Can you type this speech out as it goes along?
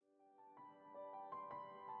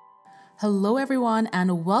Hello, everyone,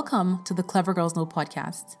 and welcome to the Clever Girls Know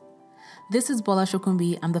podcast. This is Bola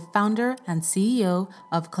Shokumbi. I'm the founder and CEO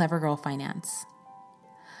of Clever Girl Finance.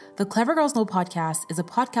 The Clever Girls Know podcast is a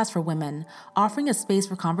podcast for women offering a space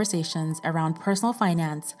for conversations around personal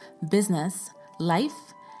finance, business,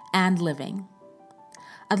 life, and living.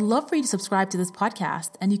 I'd love for you to subscribe to this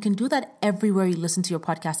podcast, and you can do that everywhere you listen to your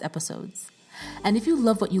podcast episodes. And if you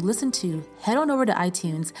love what you listen to, head on over to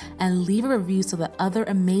iTunes and leave a review so that other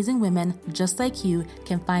amazing women just like you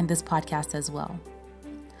can find this podcast as well.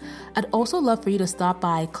 I'd also love for you to stop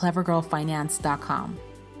by clevergirlfinance.com.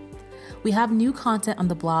 We have new content on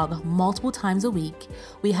the blog multiple times a week.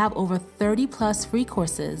 We have over 30 plus free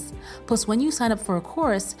courses. Plus, when you sign up for a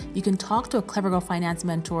course, you can talk to a Clever Girl Finance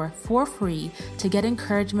mentor for free to get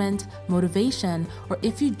encouragement, motivation, or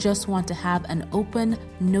if you just want to have an open,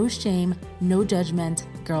 no shame, no judgment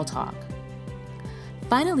girl talk.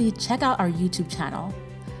 Finally, check out our YouTube channel.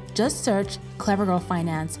 Just search Clever Girl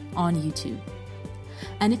Finance on YouTube.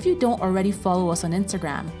 And if you don't already follow us on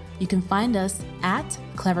Instagram, you can find us at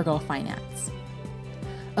Clever Girl Finance.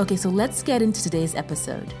 Okay, so let's get into today's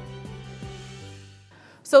episode.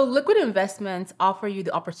 So liquid investments offer you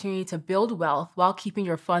the opportunity to build wealth while keeping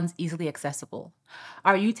your funds easily accessible.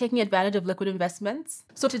 Are you taking advantage of liquid investments?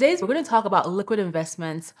 So today we're going to talk about liquid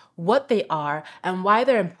investments, what they are, and why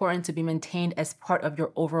they're important to be maintained as part of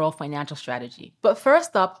your overall financial strategy. But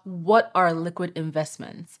first up, what are liquid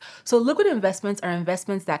investments? So liquid investments are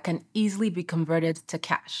investments that can easily be converted to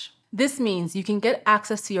cash. This means you can get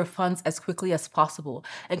access to your funds as quickly as possible,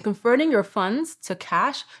 and converting your funds to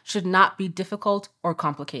cash should not be difficult or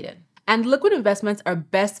complicated. And liquid investments are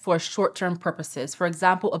best for short-term purposes. For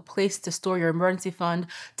example, a place to store your emergency fund,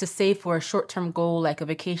 to save for a short-term goal like a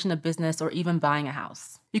vacation, a business, or even buying a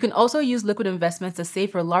house. You can also use liquid investments to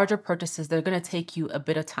save for larger purchases that are going to take you a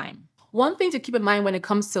bit of time. One thing to keep in mind when it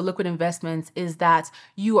comes to liquid investments is that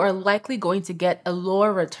you are likely going to get a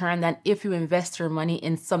lower return than if you invest your money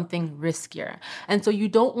in something riskier. And so you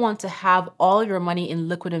don't want to have all your money in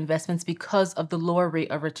liquid investments because of the lower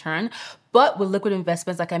rate of return. But with liquid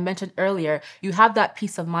investments, like I mentioned earlier, you have that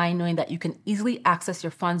peace of mind knowing that you can easily access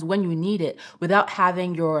your funds when you need it without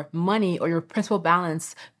having your money or your principal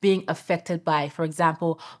balance being affected by, for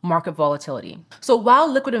example, market volatility. So while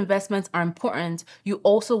liquid investments are important, you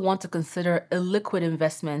also want to consider illiquid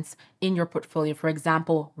investments in your portfolio, for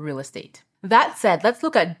example, real estate. That said, let's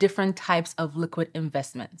look at different types of liquid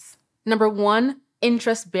investments. Number one,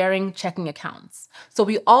 interest-bearing checking accounts. So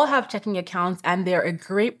we all have checking accounts, and they're a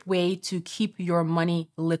great way to keep your money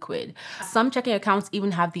liquid. Some checking accounts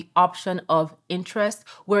even have the option of interest,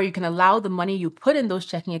 where you can allow the money you put in those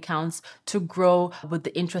checking accounts to grow with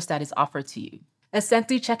the interest that is offered to you.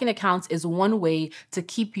 Essentially, checking accounts is one way to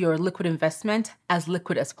keep your liquid investment as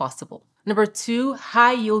liquid as possible. Number two,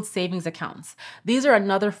 high yield savings accounts. These are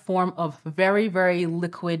another form of very, very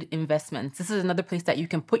liquid investments. This is another place that you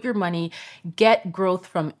can put your money, get growth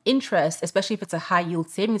from interest, especially if it's a high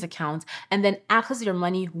yield savings account, and then access your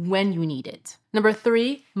money when you need it. Number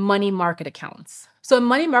three, money market accounts. So a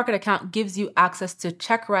money market account gives you access to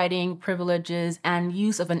check writing, privileges, and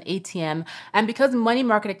use of an ATM. And because money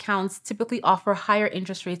market accounts typically offer higher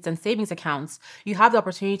interest rates than savings accounts, you have the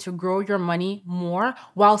opportunity to grow your money more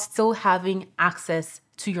while still having access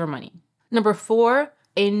to your money. Number four,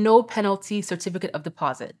 a no penalty certificate of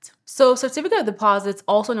deposit. So certificate of deposits,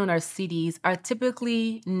 also known as CDs, are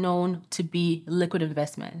typically known to be liquid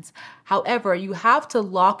investments. However, you have to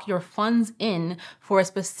lock your funds in for a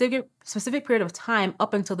specific period of time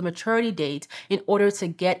up until the maturity date in order to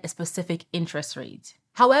get a specific interest rate.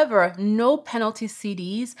 However, no penalty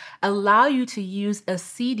CDs allow you to use a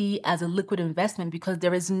CD as a liquid investment because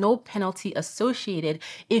there is no penalty associated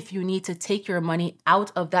if you need to take your money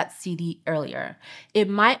out of that CD earlier. It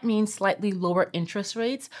might mean slightly lower interest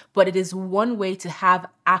rates, but it is one way to have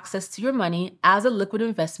access to your money as a liquid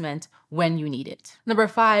investment when you need it. Number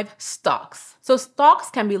five, stocks. So stocks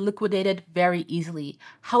can be liquidated very easily.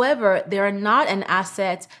 However, they are not an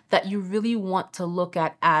asset that you really want to look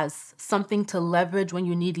at as something to leverage when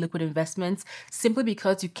you need liquid investments, simply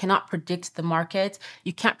because you cannot predict the market,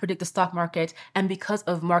 you can't predict the stock market, and because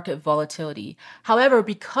of market volatility. However,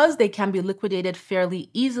 because they can be liquidated fairly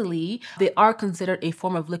easily, they are considered a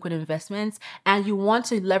form of liquid investments, and you want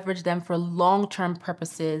to leverage them for long-term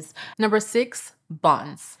purposes. Number six,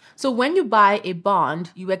 bonds. So when you buy a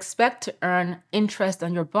bond, you expect to earn interest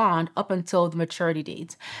on your bond up until the maturity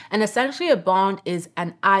date. And essentially a bond is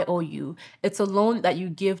an IOU. It's a loan that you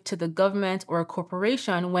give to the government or a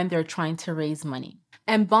corporation when they're trying to raise money.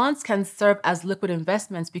 And bonds can serve as liquid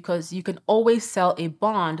investments because you can always sell a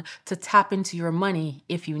bond to tap into your money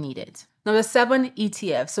if you need it. Number 7,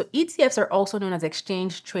 ETFs. So ETFs are also known as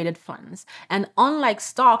exchange traded funds. And unlike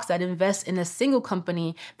stocks that invest in a single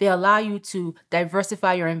company, they allow you to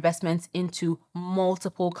diversify your investments into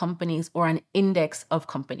multiple companies or an index of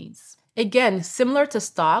companies. Again, similar to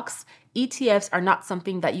stocks, ETFs are not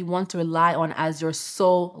something that you want to rely on as your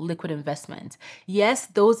sole liquid investment. Yes,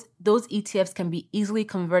 those ETFs can be easily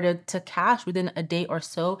converted to cash within a day or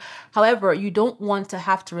so. However, you don't want to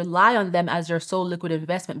have to rely on them as your sole liquid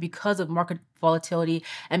investment because of market volatility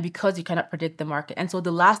and because you cannot predict the market. And so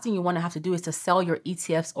the last thing you want to have to do is to sell your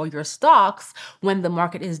ETFs or your stocks when the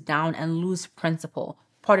market is down and lose principal,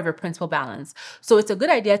 part of your principal balance. So it's a good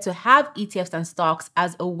idea to have ETFs and stocks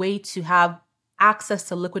as a way to have access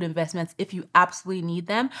to liquid investments if you absolutely need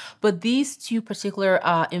them. But these two particular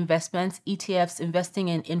investments, ETFs, investing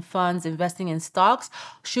in funds, investing in stocks,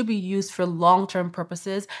 should be used for long-term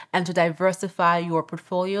purposes and to diversify your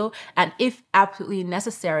portfolio. And if absolutely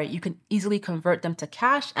necessary, you can easily convert them to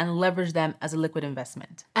cash and leverage them as a liquid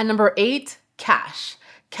investment. And number 8, cash.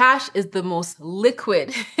 Cash is the most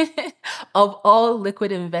liquid of all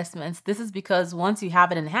liquid investments. This is because once you have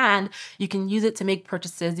it in hand, you can use it to make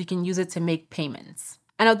purchases, you can use it to make payments.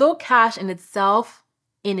 And although cash in itself,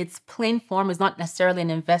 in its plain form, is not necessarily an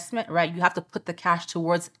investment, right? You have to put the cash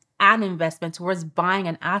towards an investment, towards buying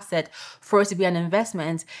an asset for it to be an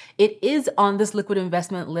investment. It is on this liquid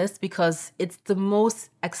investment list because it's the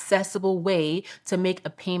most accessible way to make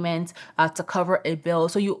a payment, to cover a bill.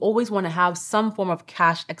 So you always want to have some form of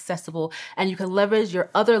cash accessible, and you can leverage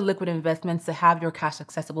your other liquid investments to have your cash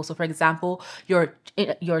accessible. So for example, your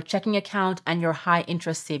checking account and your high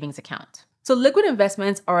interest savings account. So liquid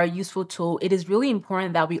investments are a useful tool. It is really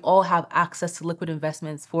important that we all have access to liquid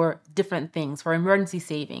investments for different things, for emergency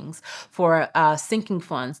savings, for sinking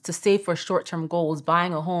funds, to save for short-term goals,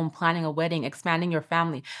 buying a home, planning a wedding, expanding your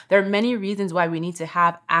family. There are many reasons why we need to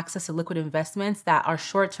have access to liquid investments that are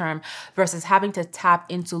short-term versus having to tap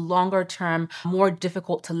into longer-term, more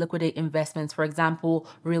difficult to liquidate investments, for example,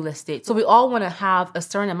 real estate. So we all want to have a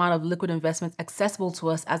certain amount of liquid investments accessible to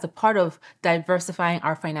us as a part of diversifying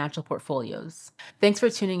our financial portfolio. Thanks for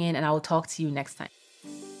tuning in, and I will talk to you next time.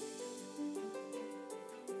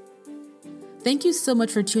 Thank you so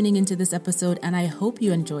much for tuning into this episode, and I hope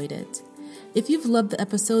you enjoyed it. If you've loved the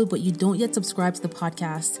episode but you don't yet subscribe to the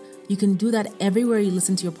podcast, you can do that everywhere you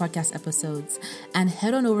listen to your podcast episodes, and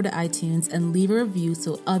head on over to iTunes and leave a review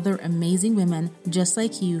so other amazing women just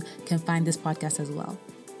like you can find this podcast as well.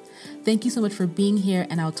 Thank you so much for being here,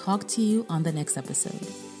 and I'll talk to you on the next episode.